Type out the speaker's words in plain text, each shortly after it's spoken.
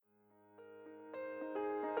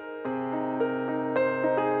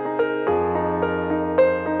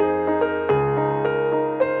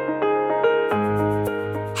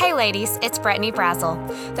ladies, it's Brittany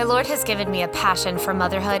Brazel. The Lord has given me a passion for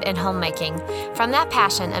motherhood and homemaking. From that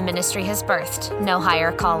passion, a ministry has birthed, No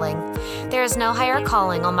Higher Calling. There is no higher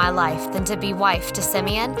calling on my life than to be wife to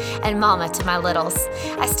Simeon and mama to my littles.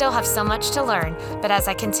 I still have so much to learn, but as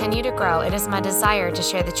I continue to grow, it is my desire to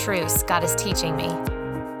share the truths God is teaching me.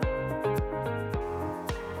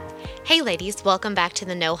 Hey ladies, welcome back to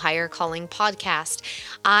the No Higher Calling podcast.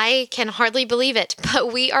 I can hardly believe it,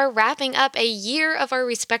 but we are wrapping up a year of our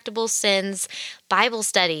Respectable Sins Bible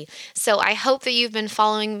study. So I hope that you've been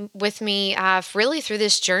following with me really through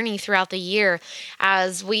this journey throughout the year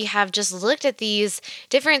as we have just looked at these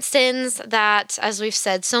different sins that, as we've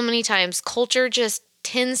said so many times, culture just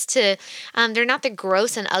tends to, they're not the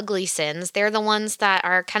gross and ugly sins. They're the ones that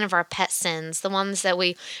are kind of our pet sins, the ones that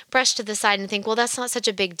we brush to the side and think, well, that's not such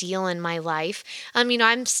a big deal in my life.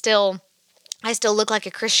 I still look like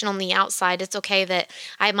a Christian on the outside. It's okay that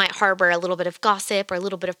I might harbor a little bit of gossip or a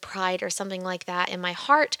little bit of pride or something like that in my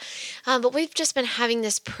heart. But we've just been having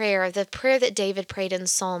this prayer, the prayer that David prayed in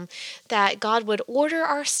Psalm, that God would order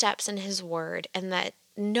our steps in his word and that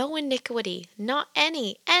no iniquity, not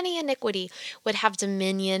any iniquity would have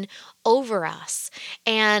dominion over us.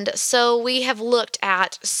 And so we have looked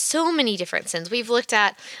at so many different sins. We've looked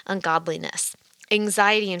at ungodliness,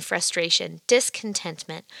 anxiety and frustration,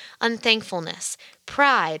 discontentment, unthankfulness,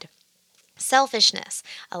 pride, selfishness,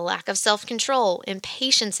 a lack of self-control,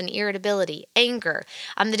 impatience and irritability, anger,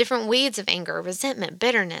 the different weeds of anger, resentment,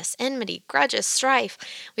 bitterness, enmity, grudges, strife.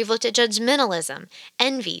 We've looked at judgmentalism,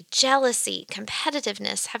 envy, jealousy,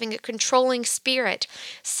 competitiveness, having a controlling spirit,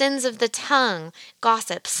 sins of the tongue,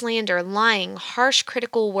 gossip, slander, lying, harsh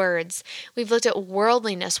critical words. We've looked at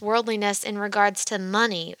worldliness in regards to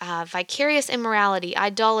money, vicarious immorality,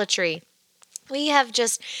 idolatry. We have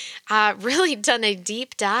just really done a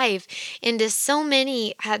deep dive into so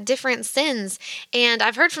many different sins. And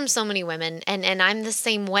I've heard from so many women, and I'm the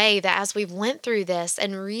same way, that as we've went through this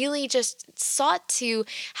and really just sought to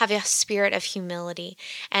have a spirit of humility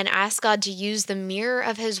and ask God to use the mirror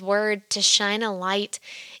of his word to shine a light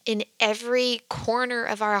in every corner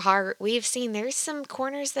of our heart, we've seen there's some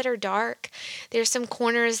corners that are dark. There's some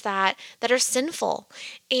corners that are sinful.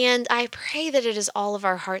 And I pray that it is all of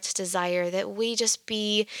our heart's desire that we just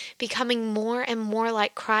be becoming more and more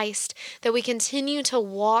like Christ, that we continue to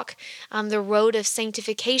walk the road of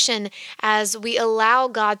sanctification as we allow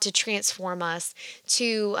God to transform us,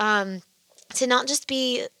 to not just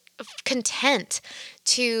be content,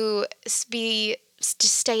 to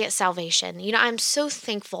stay at salvation. I'm so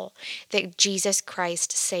thankful that Jesus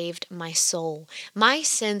Christ saved my soul. My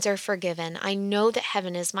sins are forgiven. I know that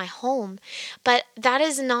heaven is my home, but that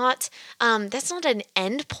is not, that's not an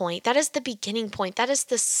end point. That is the beginning point. That is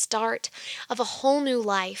the start of a whole new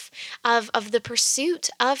life, of the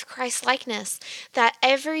pursuit of Christ likeness, that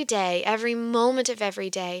every day, every moment of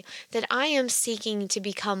every day, that I am seeking to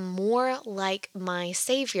become more like my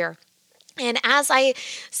Savior. And as I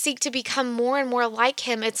seek to become more and more like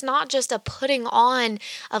him, it's not just a putting on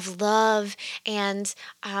of love and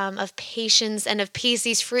of patience and of peace,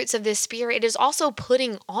 these fruits of the Spirit. It is also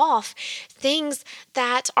putting off things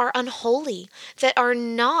that are unholy, that are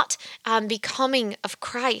not becoming of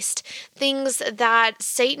Christ, things that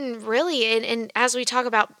Satan really, and as we talk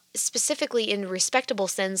about specifically in respectable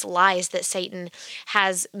sins, lies that Satan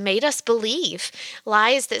has made us believe,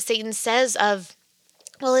 lies that Satan says of,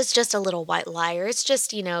 well, it's just a little white lie, or it's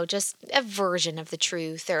just, just a version of the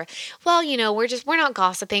truth, or, well, we're not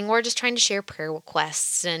gossiping, we're just trying to share prayer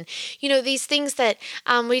requests, and, these things that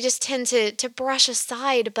we just tend to brush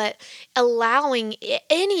aside, but allowing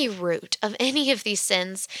any root of any of these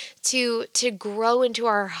sins to grow into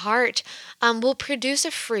our heart will produce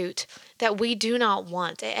a fruit that we do not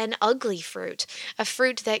want, an ugly fruit, a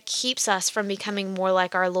fruit that keeps us from becoming more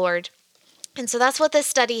like our Lord. And so that's what this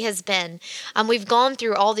study has been. We've gone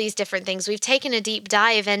through all these different things. We've taken a deep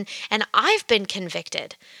dive, and I've been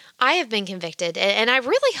convicted. I have been convicted, and I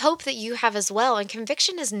really hope that you have as well. And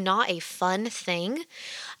conviction is not a fun thing,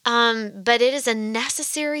 but it is a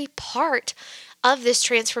necessary part of this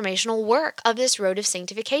transformational work, of this road of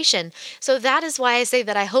sanctification. So that is why I say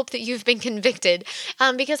that I hope that you've been convicted,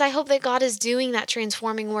 because I hope that God is doing that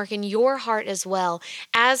transforming work in your heart as well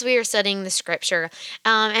as we are studying the scripture.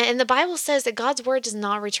 And the Bible says that God's word does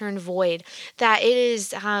not return void, that it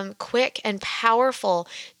is quick and powerful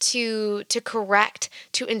to correct,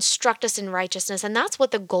 to instruct us in righteousness. And that's what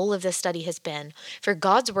the goal of this study has been, for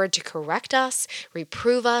God's word to correct us,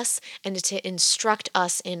 reprove us, and to instruct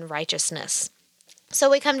us in righteousness. So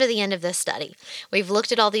we come to the end of this study. We've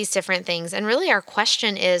looked at all these different things, and really our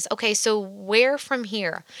question is, okay, so where from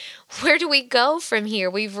here? Where do we go from here?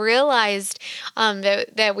 We've realized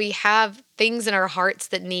that we have things in our hearts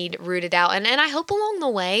that need rooted out. And I hope along the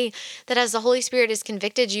way that as the Holy Spirit has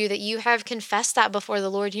convicted you, that you have confessed that before the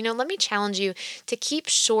Lord. Let me challenge you to keep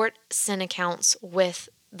short sin accounts with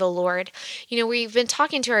the Lord. We've been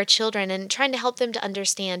talking to our children and trying to help them to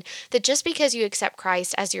understand that just because you accept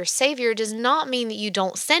Christ as your Savior does not mean that you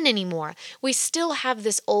don't sin anymore. We still have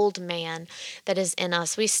this old man that is in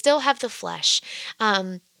us. We still have the flesh.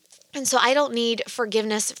 And so I don't need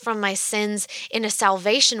forgiveness from my sins in a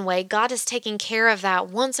salvation way. God has taken care of that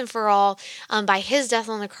once and for all by his death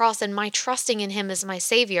on the cross and my trusting in him as my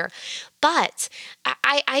Savior. But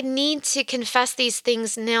I need to confess these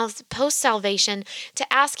things now post-salvation,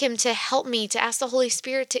 to ask him to help me, to ask the Holy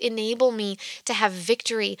Spirit to enable me to have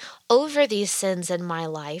victory over these sins in my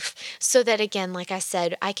life so that, again, like I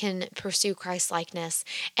said, I can pursue Christ-likeness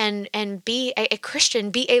and be a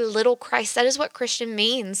Christian, be a little Christ. That is what Christian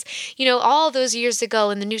means. All those years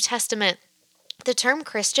ago in the New Testament, the term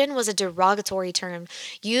Christian was a derogatory term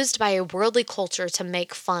used by a worldly culture to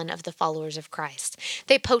make fun of the followers of Christ.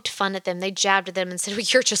 They poked fun at them, they jabbed at them and said, well,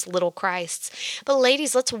 you're just little Christs. But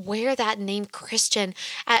ladies, let's wear that name Christian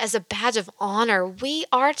as a badge of honor. We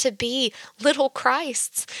are to be little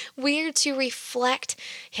Christs. We are to reflect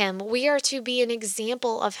him. We are to be an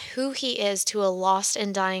example of who he is to a lost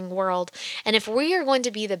and dying world. And if we are going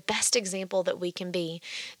to be the best example that we can be,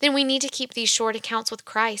 then we need to keep these short accounts with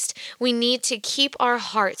Christ. We need to keep our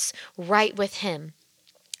hearts right with him.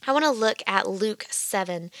 I want to look at Luke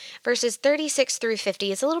 7, verses 36 through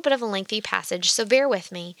 50. It's a little bit of a lengthy passage, so bear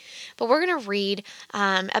with me. But we're going to read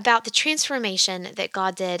about the transformation that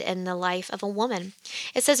God did in the life of a woman.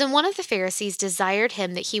 It says, and one of the Pharisees desired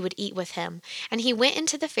him that he would eat with him. And he went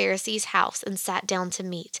into the Pharisee's house and sat down to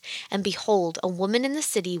meat. And behold, a woman in the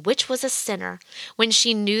city, which was a sinner, when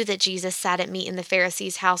she knew that Jesus sat at meat in the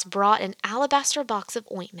Pharisee's house, brought an alabaster box of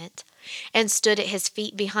ointment, and stood at his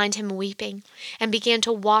feet behind him weeping, and began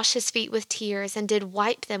to wash his feet with tears, and did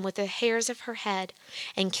wipe them with the hairs of her head,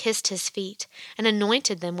 and kissed his feet, and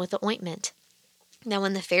anointed them with the ointment. Now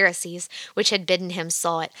when the Pharisees, which had bidden him,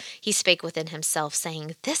 saw it, he spake within himself,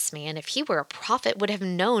 saying, this man, if he were a prophet, would have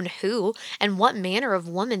known who and what manner of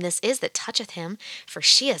woman this is that toucheth him, for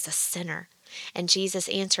she is a sinner. And Jesus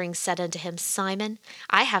answering said unto him, Simon,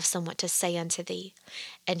 I have somewhat to say unto thee.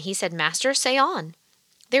 And he said, Master, say on.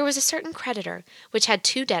 There was a certain creditor, which had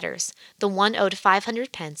 2 debtors. The one owed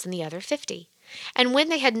 500 pence, and the other 50. And when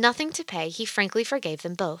they had nothing to pay, he frankly forgave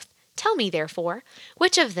them both. Tell me, therefore,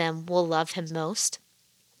 which of them will love him most?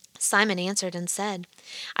 Simon answered and said,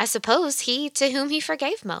 I suppose he to whom he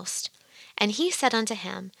forgave most. And he said unto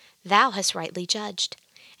him, Thou hast rightly judged.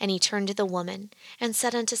 And he turned to the woman, and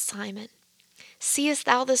said unto Simon, Seest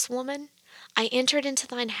thou this woman? I entered into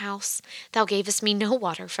thine house. Thou gavest me no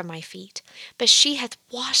water for my feet, but she hath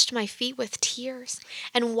washed my feet with tears,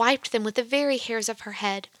 and wiped them with the very hairs of her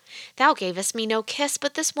head. Thou gavest me no kiss,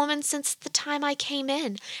 but this woman since the time I came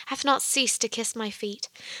in hath not ceased to kiss my feet.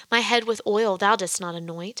 My head with oil thou didst not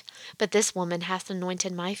anoint, but this woman hath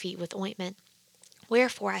anointed my feet with ointment.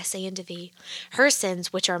 Wherefore I say unto thee, her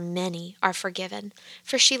sins, which are many, are forgiven,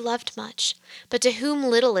 for she loved much. But to whom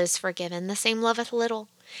little is forgiven, the same loveth little.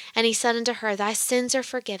 And he said unto her, Thy sins are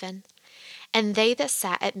forgiven. And they that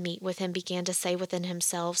sat at meat with him began to say within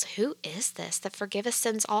themselves, Who is this that forgiveth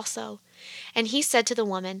sins also? And he said to the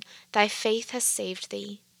woman, Thy faith has saved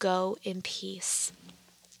thee. Go in peace.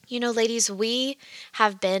 Ladies, we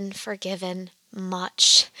have been forgiven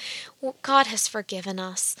much. God has forgiven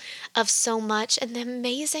us of so much. And the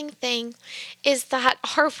amazing thing is that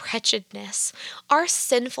our wretchedness, our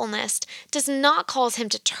sinfulness does not cause him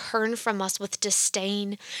to turn from us with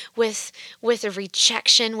disdain, with a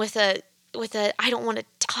rejection, with a I don't want to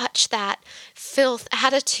touch that filth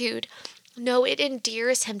attitude. No, it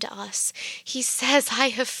endears him to us. He says, I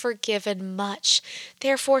have forgiven much.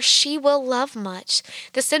 Therefore, she will love much.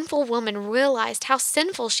 The sinful woman realized how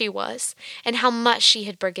sinful she was and how much she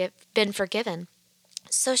had been forgiven.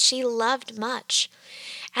 So she loved much.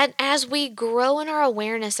 And as we grow in our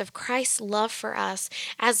awareness of Christ's love for us,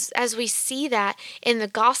 as we see that in the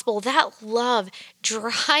gospel, that love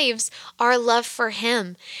drives our love for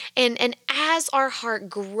him. And as our heart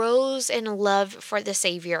grows in love for the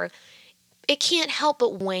Savior, it can't help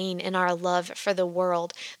but wane in our love for the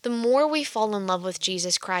world. The more we fall in love with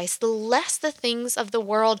Jesus Christ, the less the things of the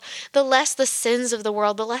world, the less the sins of the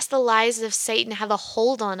world, the less the lies of Satan have a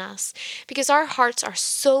hold on us, because our hearts are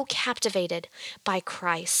so captivated by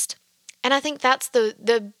Christ. And I think that's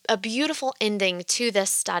the a beautiful ending to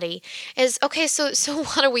this study is okay, so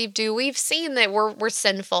what do? We've seen that we're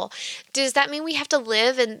sinful. Does that mean we have to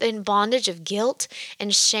live in bondage of guilt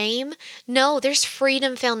and shame? No, there's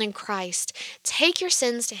freedom found in Christ. Take your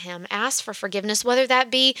sins to him, ask for forgiveness, whether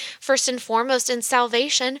that be first and foremost in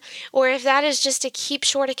salvation, or if that is just to keep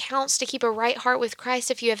short accounts, to keep a right heart with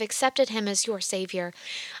Christ if you have accepted him as your Savior.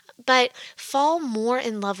 But fall more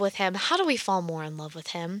in love with him. How do we fall more in love with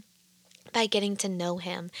him? By getting to know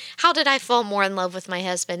him. How did I fall more in love with my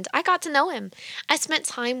husband? I got to know him. I spent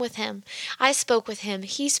time with him. I spoke with him.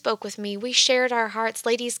 He spoke with me. We shared our hearts.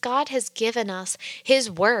 Ladies, God has given us his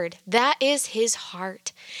word. That is his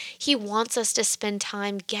heart. He wants us to spend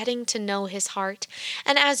time getting to know his heart.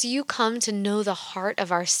 And as you come to know the heart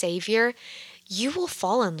of our Savior, you will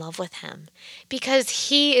fall in love with him because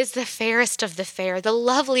he is the fairest of the fair, the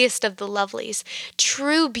loveliest of the lovelies,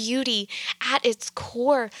 true beauty at its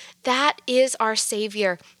core. That is our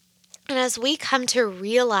Savior. And as we come to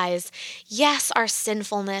realize, yes, our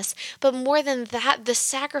sinfulness, but more than that, the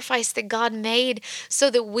sacrifice that God made so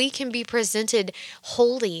that we can be presented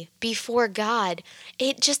holy before God,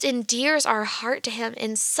 it just endears our heart to him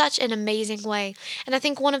in such an amazing way. And I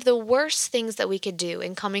think one of the worst things that we could do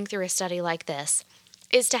in coming through a study like this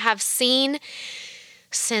is to have seen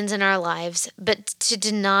sins in our lives, but to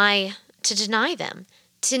deny them,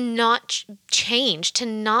 to not change, to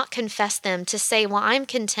not confess them, to say, well, I'm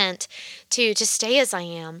content to stay as I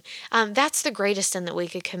am. That's the greatest sin that we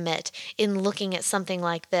could commit in looking at something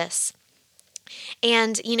like this.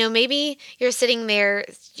 And, maybe you're sitting there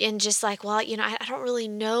and just like, well, I don't really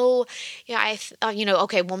know.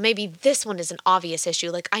 Okay, well, maybe this one is an obvious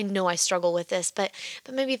issue. Like, I know I struggle with this, but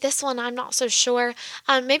maybe this one, I'm not so sure.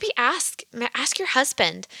 Maybe ask your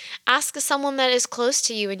husband, ask someone that is close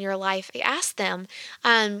to you in your life. Ask them,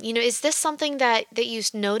 is this something that you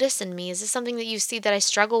notice in me? Is this something that you see that I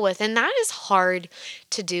struggle with? And that is hard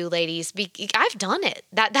to do, ladies. I've done it.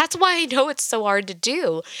 That's why I know it's so hard to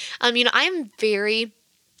do. I'm very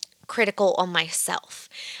critical on myself.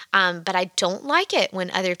 But I don't like it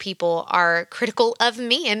when other people are critical of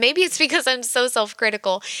me. And maybe it's because I'm so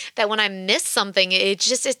self-critical that when I miss something,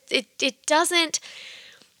 it doesn't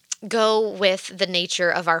go with the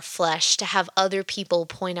nature of our flesh to have other people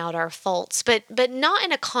point out our faults, but not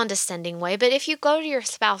in a condescending way. But if you go to your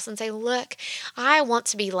spouse and say, look, I want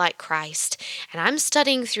to be like Christ, and I'm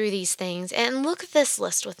studying through these things, and look at this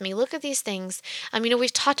list with me, look at these things.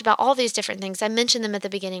 We've talked about all these different things. I mentioned them at the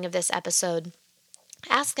beginning of this episode.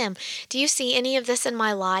 Ask them, do you see any of this in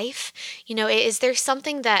my life? Is there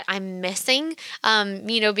something that I'm missing,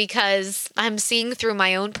 because I'm seeing through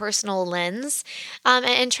my own personal lens?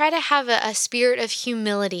 And try to have a spirit of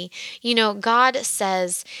humility. God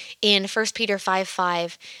says in 1 Peter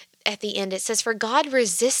 5:5, at the end, it says, for God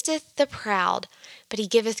resisteth the proud, but he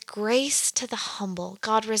giveth grace to the humble.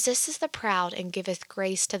 God resisteth the proud and giveth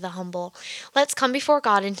grace to the humble. Let's come before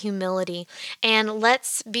God in humility, and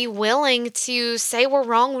let's be willing to say we're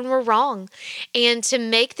wrong when we're wrong, and to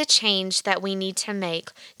make the change that we need to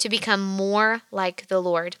make to become more like the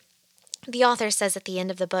Lord. The author says at the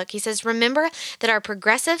end of the book, he says, remember that our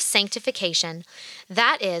progressive sanctification,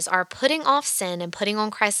 that is, our putting off sin and putting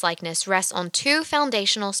on Christ's likeness, rests on two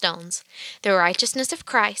foundational stones, the righteousness of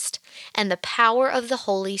Christ and the power of the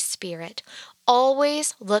Holy Spirit.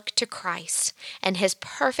 Always look to Christ and his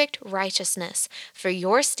perfect righteousness for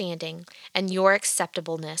your standing and your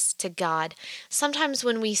acceptableness to God. Sometimes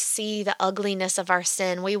when we see the ugliness of our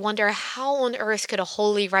sin, we wonder, how on earth could a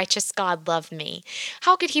holy, righteous God love me?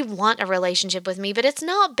 How could he want a relationship with me? But it's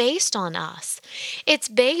not based on us. It's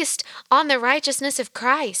based on the righteousness of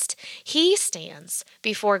Christ. He stands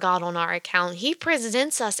before God on our account. He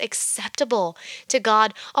presents us acceptable to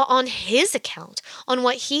God on his account, on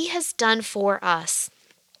what he has done for us.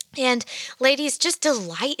 And ladies, just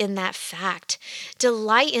delight in that fact,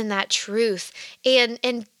 delight in that truth, and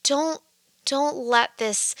don't let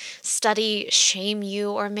this study shame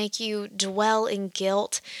you or make you dwell in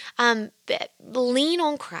guilt. Lean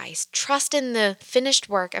on Christ. Trust in the finished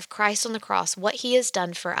work of Christ on the cross, what he has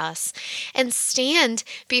done for us, and stand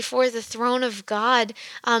before the throne of God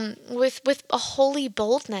with a holy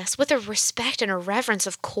boldness, with a respect and a reverence,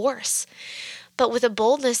 of course, but with a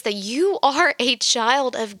boldness that you are a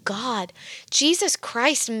child of God. Jesus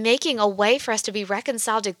Christ making a way for us to be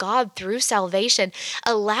reconciled to God through salvation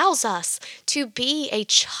allows us to be a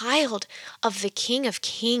child of the King of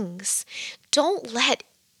Kings. Don't let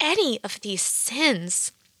any of these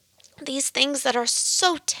sins, these things that are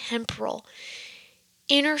so temporal,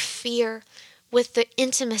 interfere with the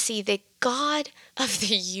intimacy that God of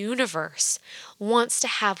the universe wants to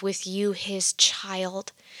have with you, his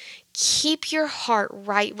child. Keep your heart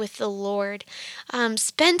right with the Lord.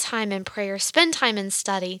 Spend time in prayer. Spend time in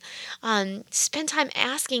study. Spend time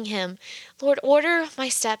asking Him, Lord, order my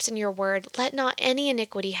steps in your word. Let not any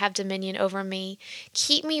iniquity have dominion over me.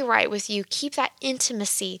 Keep me right with you. Keep that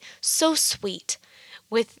intimacy so sweet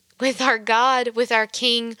with our God, with our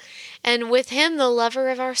King, and with Him, the lover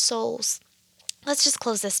of our souls. Let's just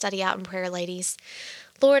close this study out in prayer, ladies.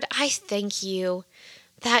 Lord, I thank you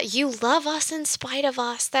that you love us in spite of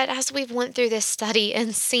us, that as we've went through this study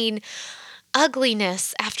and seen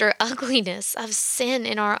ugliness after ugliness of sin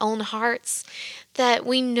in our own hearts, that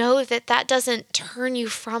we know that that doesn't turn you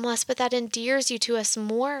from us, but that endears you to us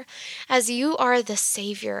more, as you are the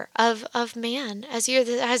Savior of man, as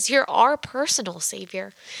you're our personal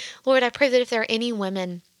Savior. Lord, I pray that if there are any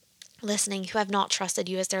women listening who have not trusted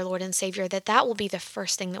you as their Lord and Savior, that will be the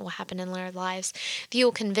first thing that will happen in their lives. That you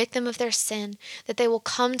will convict them of their sin, that they will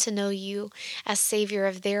come to know you as Savior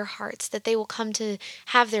of their hearts, that they will come to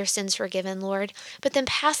have their sins forgiven, Lord. But then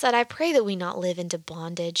past that, I pray that we not live into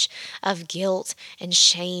bondage of guilt and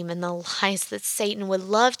shame and the lies that Satan would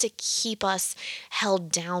love to keep us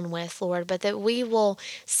held down with, Lord, but that we will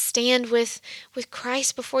stand with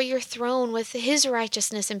Christ before your throne, with his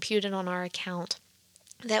righteousness imputed on our account.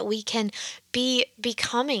 That we can be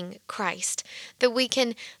becoming Christ, that we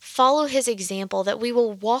can follow his example, that we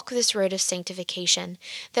will walk this road of sanctification,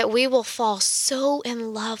 that we will fall so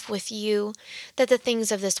in love with you that the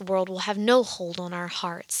things of this world will have no hold on our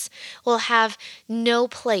hearts, will have no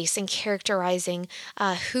place in characterizing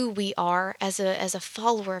who we are as a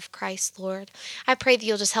follower of Christ, Lord. I pray that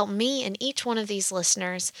you'll just help me and each one of these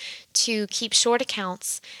listeners to keep short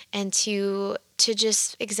accounts and to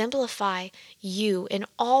just exemplify you in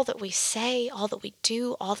all that we say, all that we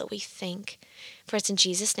do, all that we think. For it's in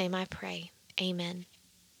Jesus' name I pray. Amen.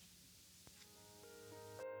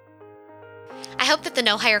 I hope that the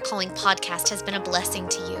No Higher Calling podcast has been a blessing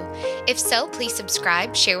to you. If so, please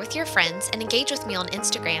subscribe, share with your friends, and engage with me on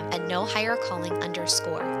Instagram at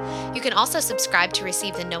 @NoHigherCalling_. You can also subscribe to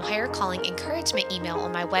receive the No Higher Calling encouragement email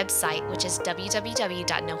on my website, which is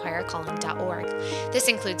www.nohighercalling.org. This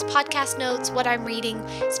includes podcast notes, what I'm reading,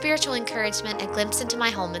 spiritual encouragement, a glimpse into my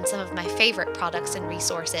home, and some of my favorite products and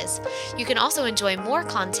resources. You can also enjoy more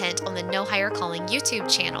content on the No Higher Calling YouTube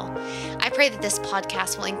channel. I pray that this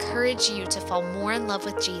podcast will encourage you to fall more in love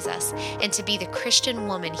with Jesus and to be the Christian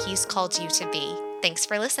woman he's called you to be. Thanks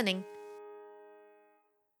for listening.